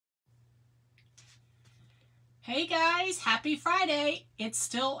Hey guys, happy Friday. It's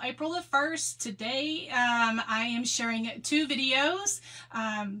still April the 1st. Today I am sharing 2 videos.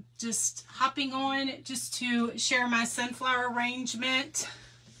 Just hopping on just to share my sunflower arrangement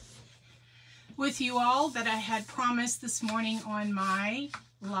with you all that I had promised this morning on my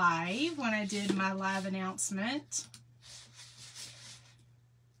live when I did my live announcement.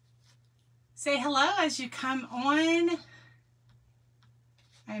 Say hello as you come on.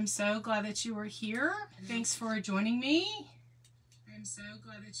 I'm so glad that you were here. Thanks for joining me. I'm so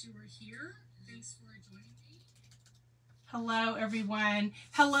glad that you were here. Thanks for joining me. Hello, everyone.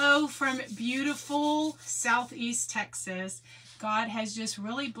 Hello from beautiful Southeast Texas. God has just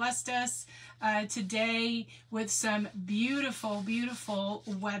really blessed us today with some beautiful, beautiful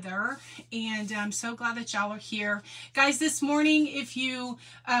weather. And I'm so glad that y'all are here. Guys, this morning, if you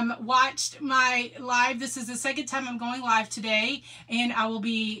watched my live, this is the second time I'm going live today. And I will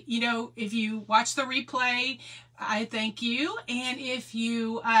be, if you watch the replay, I thank you. And if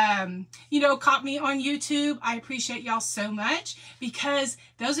you, caught me on YouTube, I appreciate y'all so much because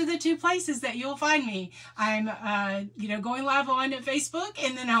those are the 2 places that you'll find me. I'm, going live on Facebook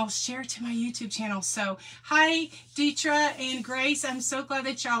and then I'll share to my YouTube channel. So hi, Deetra and Grace. I'm so glad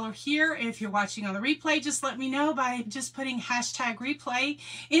that y'all are here. If you're watching on the replay, just let me know by just putting hashtag replay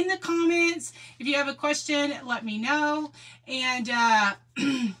in the comments. If you have a question, let me know. And,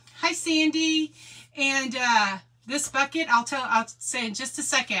 hi, Sandy. And, this bucket, I'll say in just a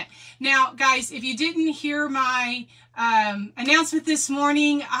second. Now, guys, if you didn't hear my announcement this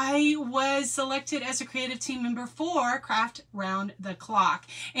morning, I was selected as a creative team member for Craft Round the Clock.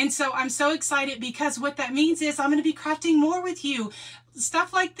 And so I'm so excited because what that means is I'm going to be crafting more with you.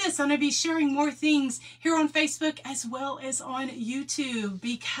 Stuff like this. I'm going to be sharing more things here on Facebook as well as on YouTube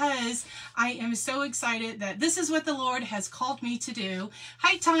because I am so excited that this is what the Lord has called me to do.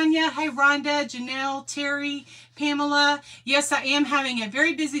 Hi, Tanya. Hi, Rhonda, Janelle, Terry, Pamela. Yes, I am having a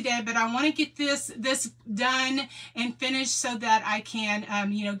very busy day, but I want to get this done and finished so that I can,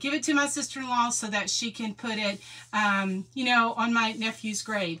 give it to my sister-in-law so that she can put it, on my nephew's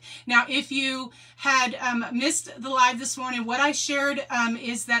grave. Now, if you had missed the live this morning, what I shared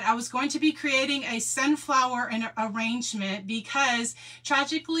is that I was going to be creating a sunflower arrangement because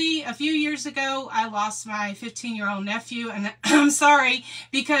tragically a few years ago I lost my 15-year-old nephew, and I'm sorry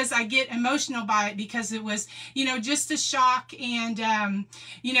because I get emotional by it because it was just a shock, and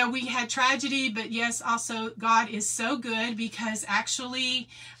we had tragedy, but yes, also God is so good because actually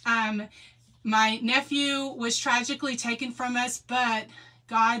my nephew was tragically taken from us, but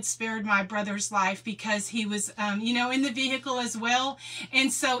God spared my brother's life because he was, in the vehicle as well.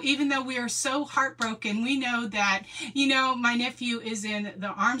 And so even though we are so heartbroken, we know that, my nephew is in the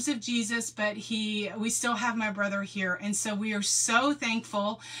arms of Jesus, but we still have my brother here. And so we are so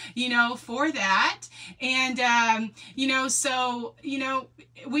thankful, for that. And,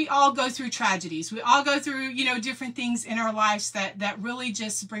 we all go through tragedies. We all go through, different things in our lives that really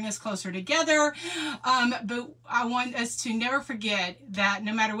just bring us closer together. But I want us to never forget that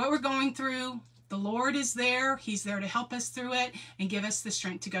no matter what we're going through, the Lord is there. He's there to help us through it and give us the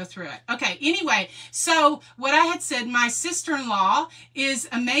strength to go through it. Okay, anyway, so what I had said, my sister-in-law is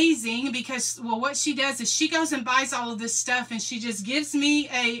amazing because, what she does is she goes and buys all of this stuff and she just gives me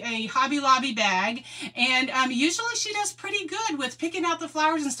a Hobby Lobby bag. And usually she does pretty good with picking out the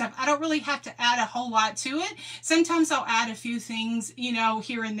flowers and stuff. I don't really have to add a whole lot to it. Sometimes I'll add a few things,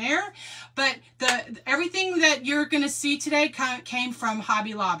 here and there. But everything that you're going to see today came from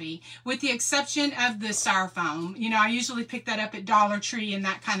Hobby Lobby, with the exception of the styrofoam. I usually pick that up at Dollar Tree and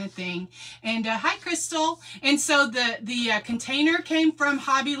that kind of thing. And hi, Crystal. And so the container came from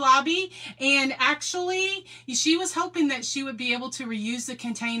Hobby Lobby, and actually she was hoping that she would be able to reuse the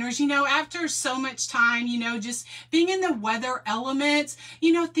containers. After so much time, just being in the weather elements,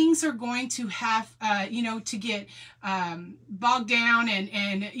 things are going to have, to get bogged down,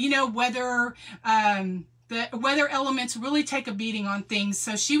 and weather, the weather elements really take a beating on things.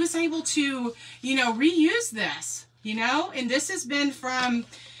 So she was able to, reuse this, and this has been from,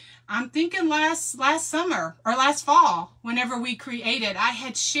 I'm thinking last summer or last fall, whenever we created. I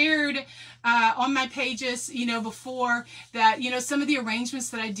had shared on my pages, before that, some of the arrangements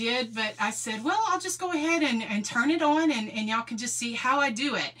that I did, but I said, well, I'll just go ahead and turn it on and y'all can just see how I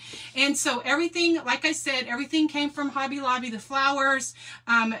do it. And so everything, like I said, everything came from Hobby Lobby, the flowers,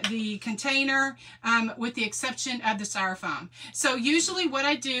 the container, with the exception of the styrofoam. So usually what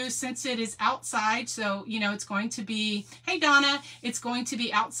I do, since it is outside, so, it's going to be, hey Donna, it's going to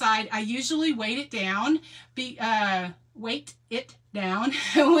be outside. I usually weight it down,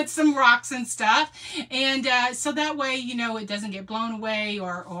 with some rocks and stuff, and so that way it doesn't get blown away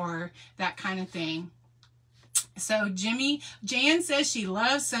or that kind of thing. So Jan says she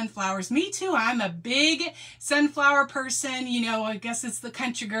loves sunflowers. Me too. I'm a big sunflower person. You know, I guess it's the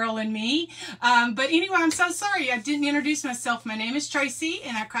country girl in me. But anyway, I'm so sorry I didn't introduce myself. My name is Tracy,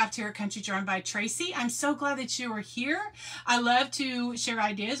 and I craft here at Country Charm by Tracy. I'm so glad that you are here. I love to share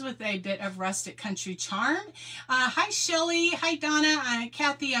ideas with a bit of rustic country charm. Hi, Shelly. Hi, Donna.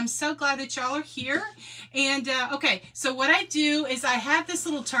 Kathy. I'm so glad that y'all are here. And okay, so what I do is I have this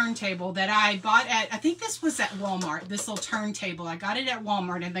little turntable that I bought at, I think this was at Walmart, this little turntable. I got it at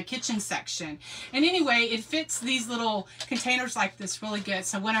Walmart in the kitchen section. And anyway, it fits these little containers like this really good.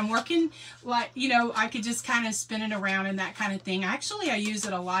 So when I'm working, like, you know, I could just kind of spin it around and that kind of thing. Actually, I use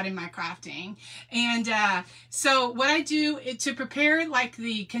it a lot in my crafting. And so what I do to prepare like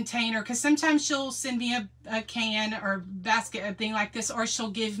the container, because sometimes she'll send me a can or basket, a thing like this, or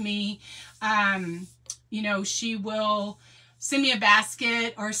she'll give me, you know, she will send me a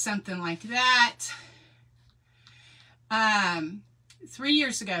basket or something like that. 3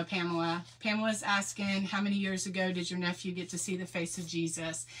 years ago, Pamela's asking, how many years ago did your nephew get to see the face of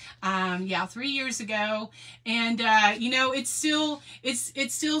Jesus? Yeah, 3 years ago. And, you know, it's still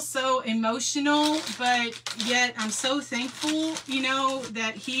so emotional, but yet I'm so thankful, you know,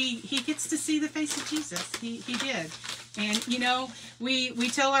 that he gets to see the face of Jesus. He did. And, you know, we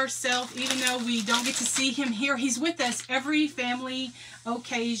tell ourselves, even though we don't get to see him here, he's with us every family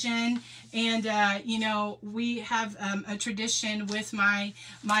occasion. And, you know, we have a tradition with my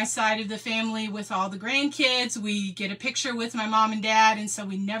side of the family with all the grandkids. We get a picture with my mom and dad. And so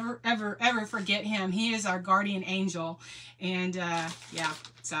we never, ever, ever forget him. He is our guardian angel. And, yeah,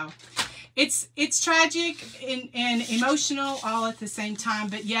 so it's tragic and emotional all at the same time,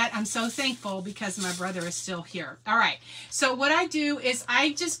 but yet I'm so thankful because my brother is still here. All right, so what I do is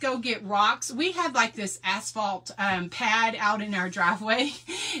I just go get rocks. We had like this asphalt pad out in our driveway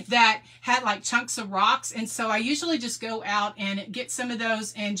that had like chunks of rocks, and so I usually just go out and get some of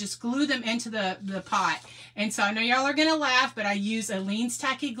those and just glue them into the pot. And so I know y'all are going to laugh, but I use Aleene's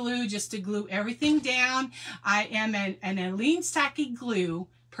Tacky Glue just to glue everything down. I am an Aleene's Tacky Glue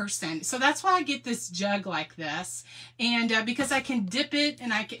person. So that's why I get this jug like this. And because I can dip it,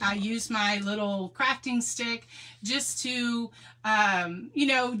 and I use my little crafting stick just to, you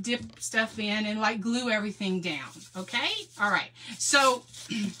know, dip stuff in and like glue everything down. Okay? All right. So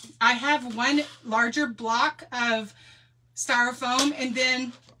I have one larger block of styrofoam, and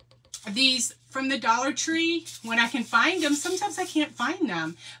then these from the Dollar Tree, when I can find them. Sometimes I can't find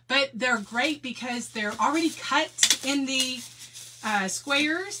them, but they're great because they're already cut in the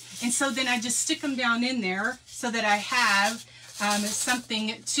squares, and so then I just stick them down in there so that I have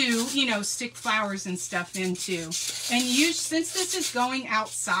something to, you know, stick flowers and stuff into. And since this is going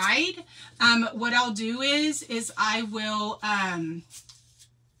outside, what I'll do is I will,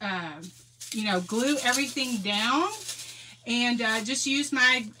 you know, glue everything down. And just use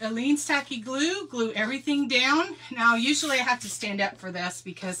my Aleene's Tacky glue everything down. Now, usually I have to stand up for this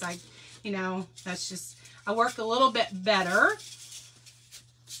because you know, that's just, I work a little bit better.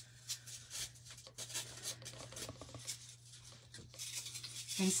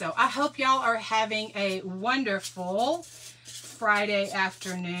 And so I hope y'all are having a wonderful Friday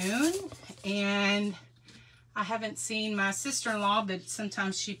afternoon. And I haven't seen my sister-in-law, but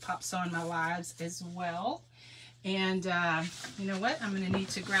sometimes she pops on my lives as well. And you know what? I'm going to need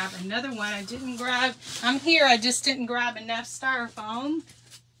to grab another one. I didn't grab, I'm here, I just didn't grab enough styrofoam.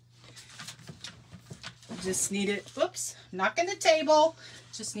 I just needed, oops, knocking the table.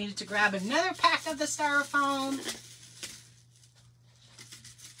 Just needed to grab another pack of the styrofoam.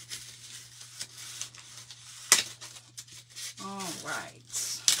 All right.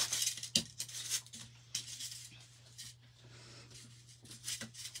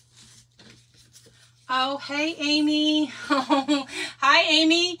 Oh, hey, Amy. Hi,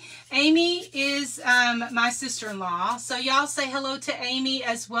 Amy. Amy is my sister-in-law. So y'all say hello to Amy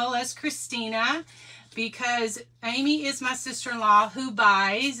as well as Christina, because Amy is my sister-in-law who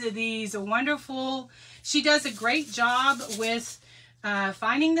buys these wonderful, she does a great job with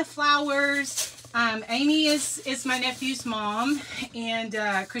finding the flowers. Amy is my nephew's mom, and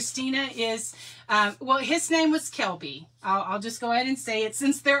Christina is, well, his name was Kelby. I'll just go ahead and say it.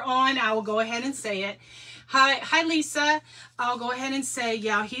 Since they're on, I will go ahead and say it. Hi, Lisa. I'll go ahead and say,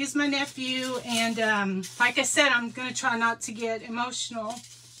 yeah, he's my nephew. And like I said, I'm going to try not to get emotional.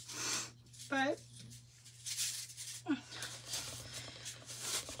 But,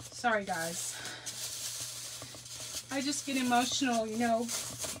 sorry, guys. I just get emotional, you know.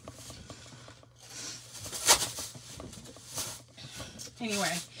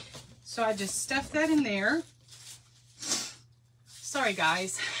 Anyway, so I just stuffed that in there. Sorry,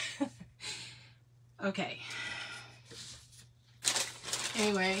 guys. Okay.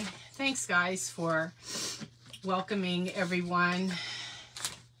 Anyway, thanks guys for welcoming everyone.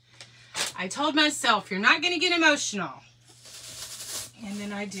 I told myself, you're not going to get emotional. And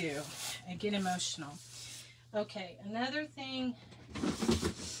then I do. I get emotional. Okay, another thing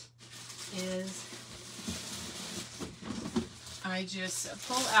is I just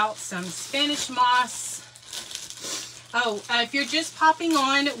pull out some Spanish moss. Oh, if you're just popping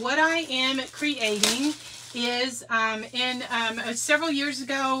on, what I am creating is several years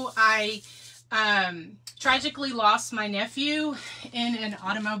ago, I tragically lost my nephew in an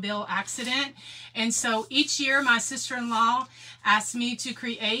automobile accident. And so each year my sister-in-law asked me to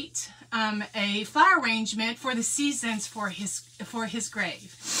create a flower arrangement for the seasons for his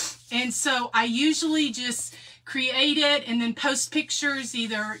grave. And so I usually just create it and then post pictures.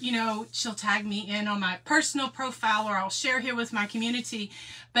 Either, you know, she'll tag me in on my personal profile or I'll share here with my community.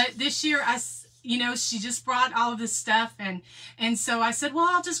 But this year, you know, she just brought all of this stuff, and so I said, well,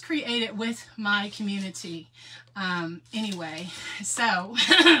 I'll just create it with my community. Anyway, so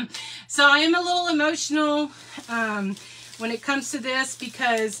so I am a little emotional when it comes to this,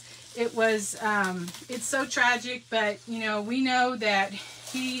 because it was it's so tragic, but you know, we know that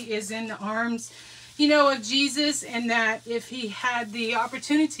he is in the arms, you know, of Jesus, and that if he had the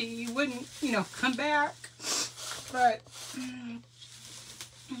opportunity, he wouldn't, you know, come back. But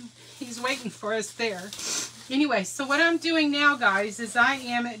he's waiting for us there. Anyway, so what I'm doing now, guys, is I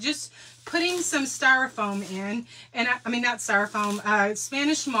am just putting some styrofoam in, and I mean not styrofoam,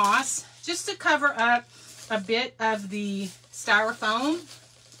 Spanish moss, just to cover up a bit of the styrofoam.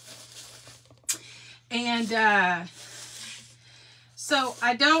 And so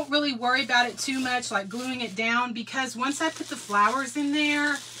I don't really worry about it too much, like gluing it down, because once I put the flowers in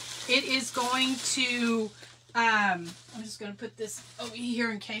there, it is going to, I'm just going to put this over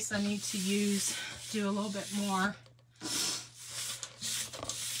here in case I need to do a little bit more.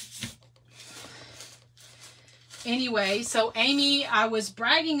 Anyway, so Amy, I was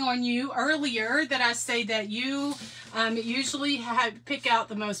bragging on you earlier that I say that you usually pick out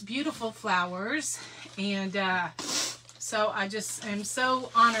the most beautiful flowers, and so I just am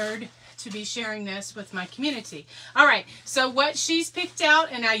so honored to be sharing this with my community. All right, so what she's picked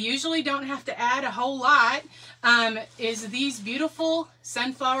out, and I usually don't have to add a whole lot, is these beautiful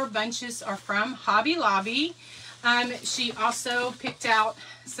sunflower bunches are from Hobby Lobby. She also picked out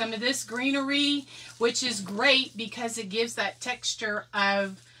some of this greenery, which is great because it gives that texture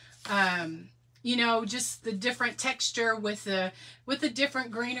of, you know, just the different texture with the different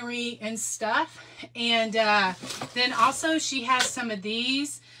greenery and stuff. And then also she has some of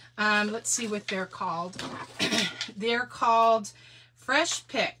these. Let's see what they're called. They're called Fresh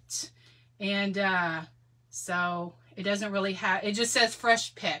Picked. And so it doesn't really have, it just says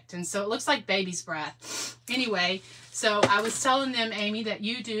Fresh Picked. And so it looks like baby's breath. Anyway, so I was telling them, Amy, that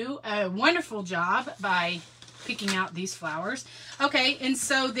you do a wonderful job by picking out these flowers. Okay, and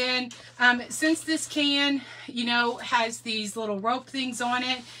so then since this can, you know, has these little rope things on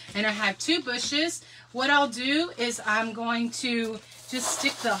it, and I have 2 bushes, what I'll do is I'm going to just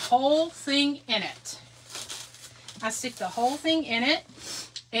stick the whole thing in it. I stick the whole thing in it,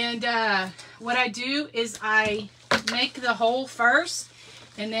 and what I do is I make the hole first,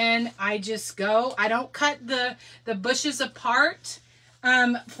 and then I just go. I don't cut the bushes apart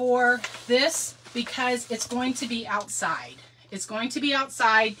for this, because it's going to be outside. It's going to be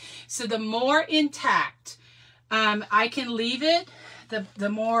outside, so the more intact I can leave it,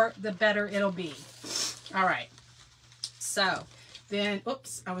 the better it'll be. All right, so then,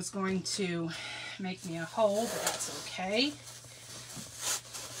 oops, I was going to make me a hole, but that's okay.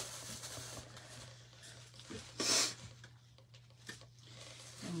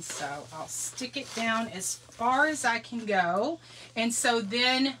 And so I'll stick it down as far as I can go. And so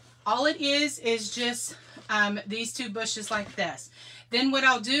then all it is just these 2 bushes like this. Then what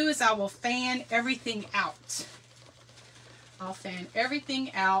I'll do is I will fan everything out. I'll fan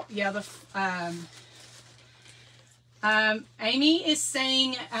everything out. Yeah, Amy is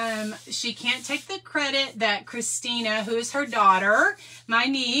saying she can't take the credit that Christina, who is her daughter, my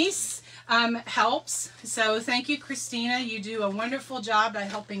niece, helps. So thank you, Christina. You do a wonderful job by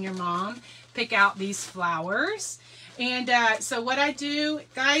helping your mom pick out these flowers. And so what I do,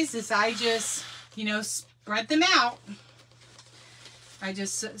 guys, is I just, you know, spread them out. I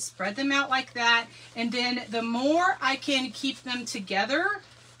just spread them out like that. And then the more I can keep them together,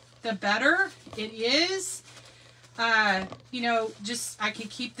 the better it is. You know, just I can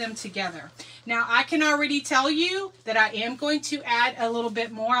keep them together. Now I can already tell you that I am going to add a little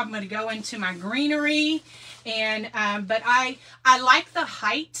bit more. I'm going to go into my greenery, and but I like the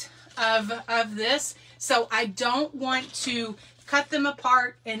height of this, so I don't want to cut them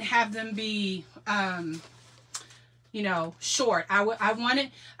apart and have them be, you know, short. I want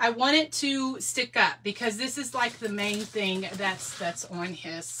it to stick up, because this is like the main thing that's on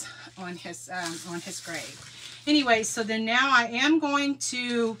his grave. Anyway, so then now I am going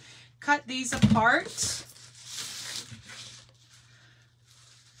to cut these apart.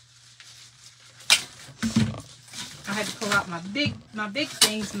 I had to pull out my big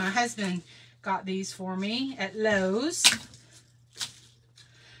things. My husband got these for me at Lowe's.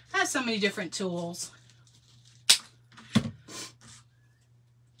 I have so many different tools.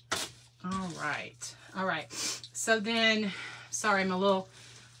 All right. So then, sorry, I'm a little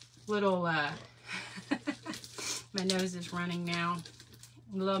my nose is running now.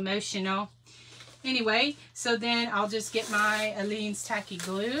 A little emotional. Anyway, so then I'll just get my Aleene's tacky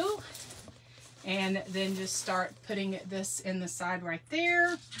glue and then just start putting this in the side right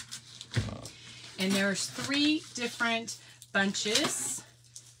there. And there's 3 different bunches.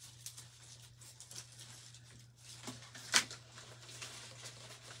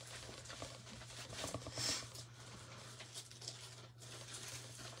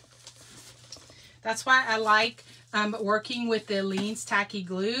 That's why I like working with the Aleene's tacky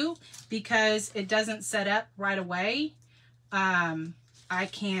glue, because it doesn't set up right away. I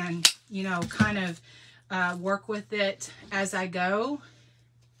can, you know, kind of work with it as I go.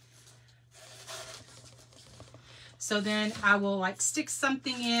 So then I will like stick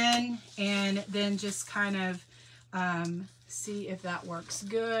something in and then just kind of see if that works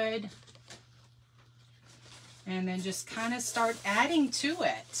good. And then just kind of start adding to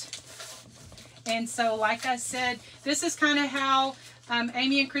it. And so, like I said, this is kind of how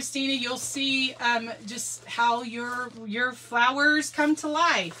Amy and Christina, you'll see just how your flowers come to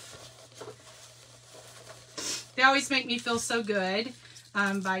life. They always make me feel so good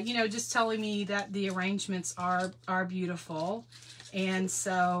by, you know, just telling me that the arrangements are beautiful. And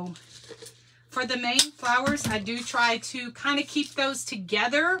so for the main flowers, I do try to kind of keep those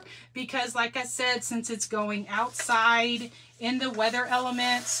together, because like I said, since it's going outside in the weather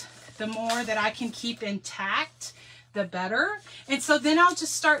elements, the more that I can keep intact, the better. And so then I'll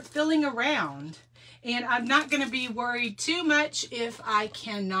just start filling around. And I'm not going to be worried too much if I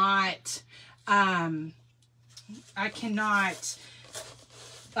cannot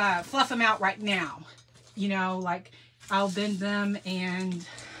fluff them out right now. You know, like I'll bend them and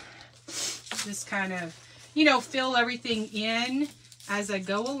just kind of, you know, fill everything in as I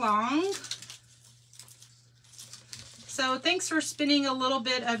go along. So thanks for spending a little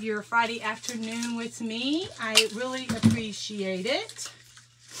bit of your Friday afternoon with me. I really appreciate it.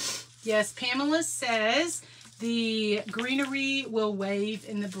 Yes, Pamela says the greenery will wave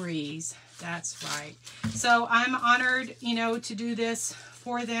in the breeze. That's right. So I'm honored, you know, to do this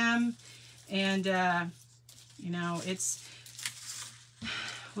for them. And, you know,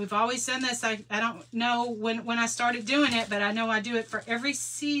 we've always done this. I don't know when I started doing it, but I know I do it for every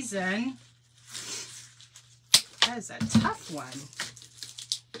season. That is a tough one.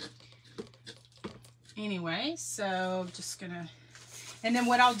 Anyway, so just gonna, and then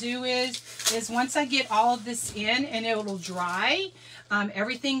what I'll do is once I get all of this in and it will dry,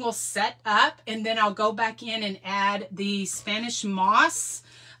 everything will set up, and then I'll go back in and add the Spanish moss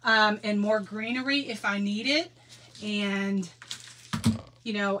and more greenery if I need it, and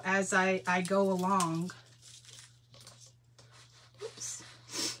you know, as I go along. Oops.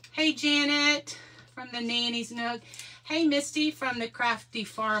 Hey Janet from the Nanny's Nook. Hey Misty from the Crafty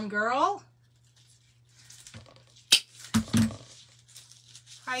Farm Girl.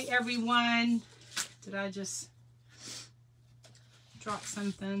 Hi everyone. Did I just drop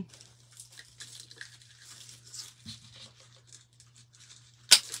something?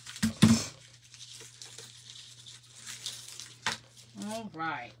 All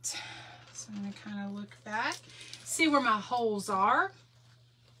right. So I'm going to kind of look back, see where my holes are.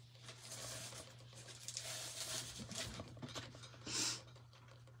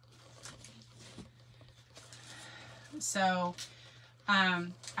 So I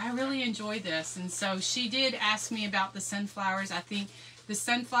really enjoy this, and so she did ask me about the sunflowers. I think the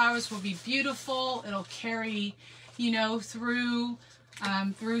sunflowers will be beautiful. It'll carry, you know, through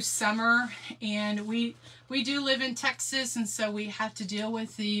summer, and we do live in Texas, and so we have to deal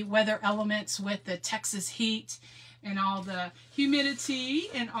with the weather elements with the Texas heat and all the humidity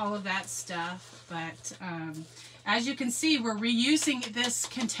and all of that stuff. But as you can see, we're reusing this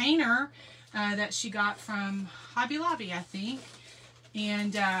container that she got from Hobby Lobby, I think.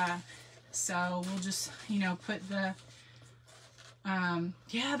 And so we'll just, you know, put the,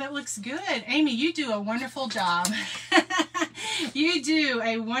 yeah, that looks good. Amy, you do a wonderful job. You do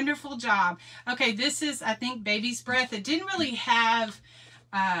a wonderful job. Okay, this is, I think, Baby's Breath. It didn't really have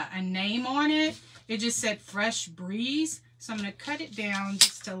a name on it. It just said Fresh Breeze. So I'm going to cut it down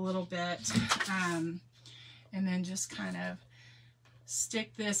just a little bit, and then just kind of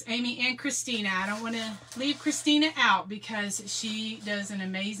stick this. Amy and Christina. I don't want to leave Christina out because she does an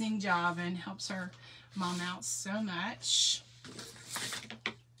amazing job and helps her mom out so much.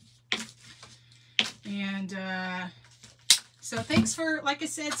 And so thanks for, like I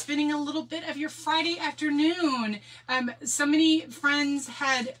said, spending a little bit of your Friday afternoon. So many friends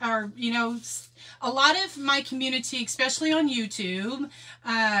had, or, you know, a lot of my community, especially on YouTube,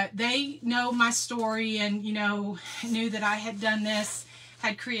 they know my story and, you know, knew that I had done this,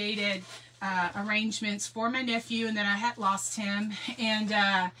 had created arrangements for my nephew, and then I had lost him.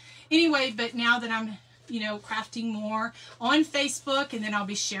 And anyway, but now that I'm, you know, crafting more on Facebook, and then I'll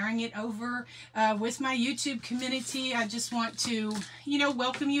be sharing it over with my YouTube community, I just want to, you know,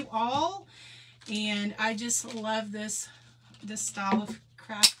 welcome you all. And I just love this style of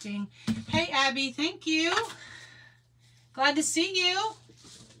crafting. Hey Abby, thank you. Glad to see you.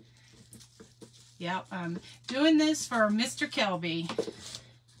 Yep, I'm doing this for Mr. Kelby.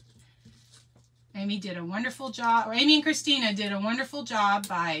 Amy did a wonderful job, or Amy and Christina did a wonderful job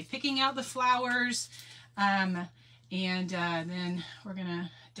by picking out the flowers. And then we're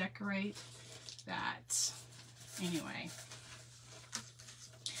gonna decorate that. Anyway,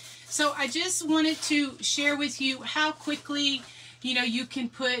 so I just wanted to share with you how quickly, you know, you can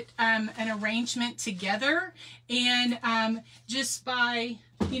put an arrangement together, and just by,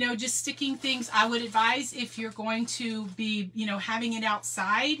 you know, just sticking things. I would advise, if you're going to be, you know, having it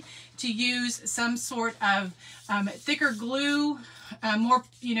outside, to use some sort of thicker glue, more,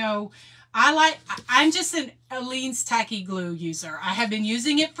 you know, I'm just an Aleene's tacky glue user. I have been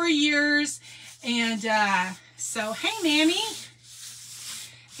using it for years. And so, hey, Mammy.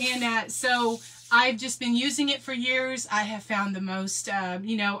 And so I've just been using it for years. I have found the most,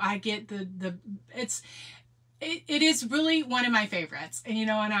 you know, I get it is really one of my favorites. And, you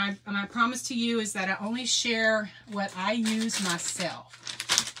know, and I promise to you is that I only share what I use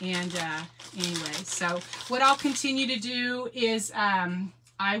myself. And anyway, so what I'll continue to do is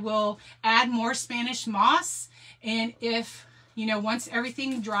I will add more Spanish moss, and if, you know, once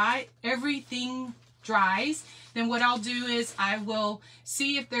everything dries, then what I'll do is I will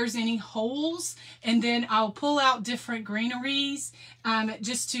see if there's any holes, and then I'll pull out different greeneries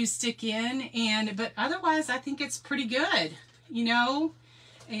just to stick in. But otherwise, I think it's pretty good, you know.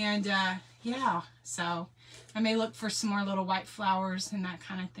 And yeah, so I may look for some more little white flowers and that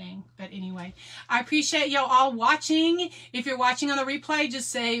kind of thing. But anyway, I appreciate y'all all watching. If you're watching on the replay, just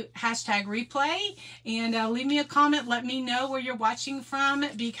say #replay and leave me a comment. Let me know where you're watching from,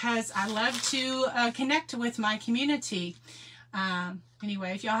 because I love to connect with my community.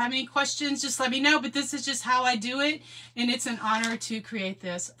 Anyway, if y'all have any questions, just let me know. But this is just how I do it, and it's an honor to create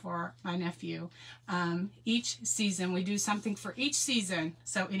this for my nephew. Each season, we do something for each season.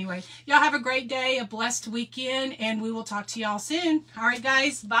 So anyway, y'all have a great day, a blessed weekend, and we will talk to y'all soon. All right,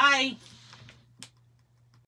 guys, bye.